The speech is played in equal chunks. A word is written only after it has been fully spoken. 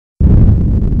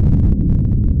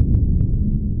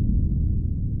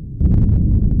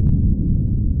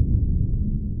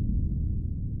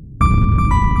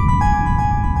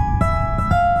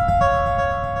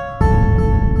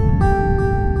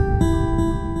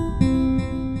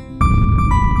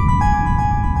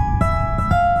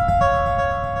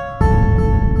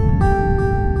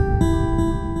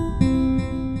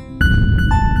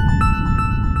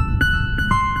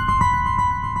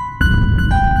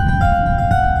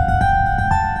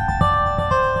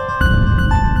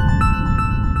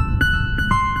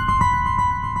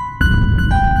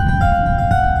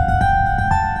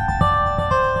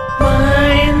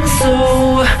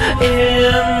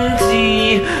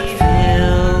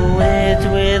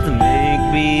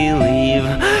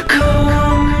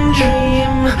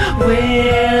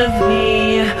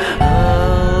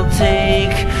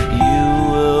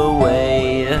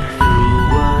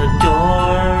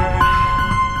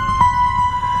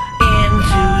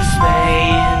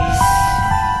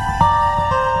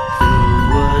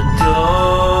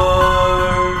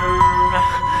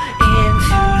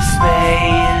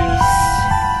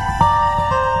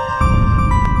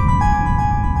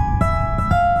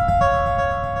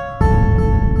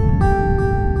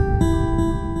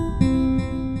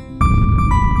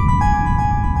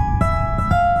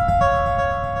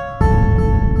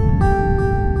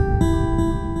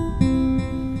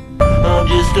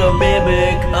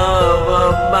mimic of a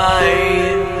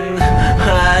mind.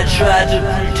 I try to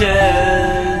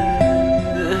pretend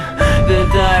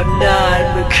that I'm not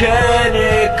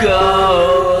mechanical,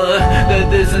 that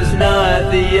this is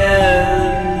not the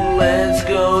end. Let's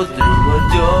go through a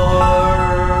door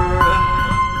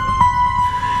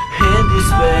into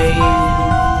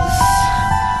space.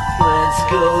 Let's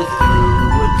go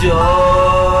through a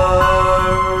door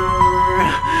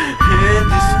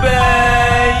into space.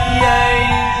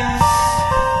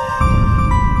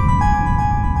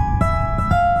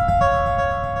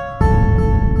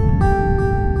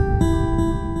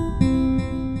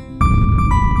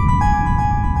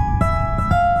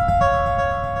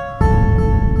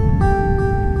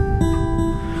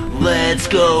 Let's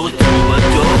go through a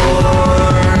door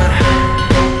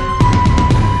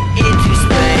into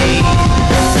space.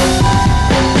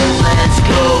 Let's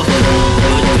go through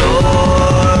a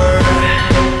door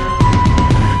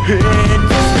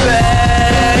into space.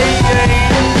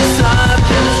 I'm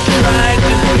just trying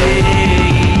to be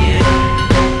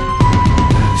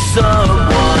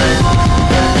someone.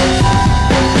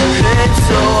 It's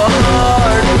so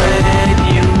hard when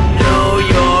you know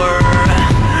you're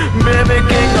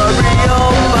mimicking a real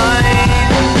mind.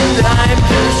 I'm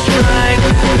just trying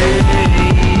to be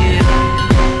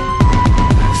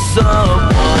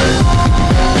someone.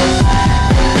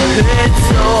 It's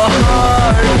so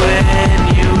hard when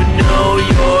you know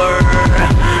you're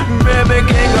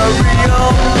mimicking a real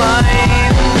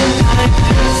mind. I'm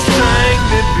just trying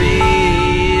to be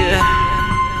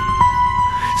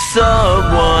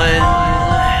someone.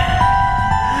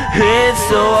 It's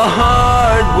so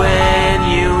hard when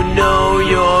you know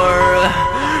you're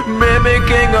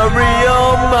mimicking a real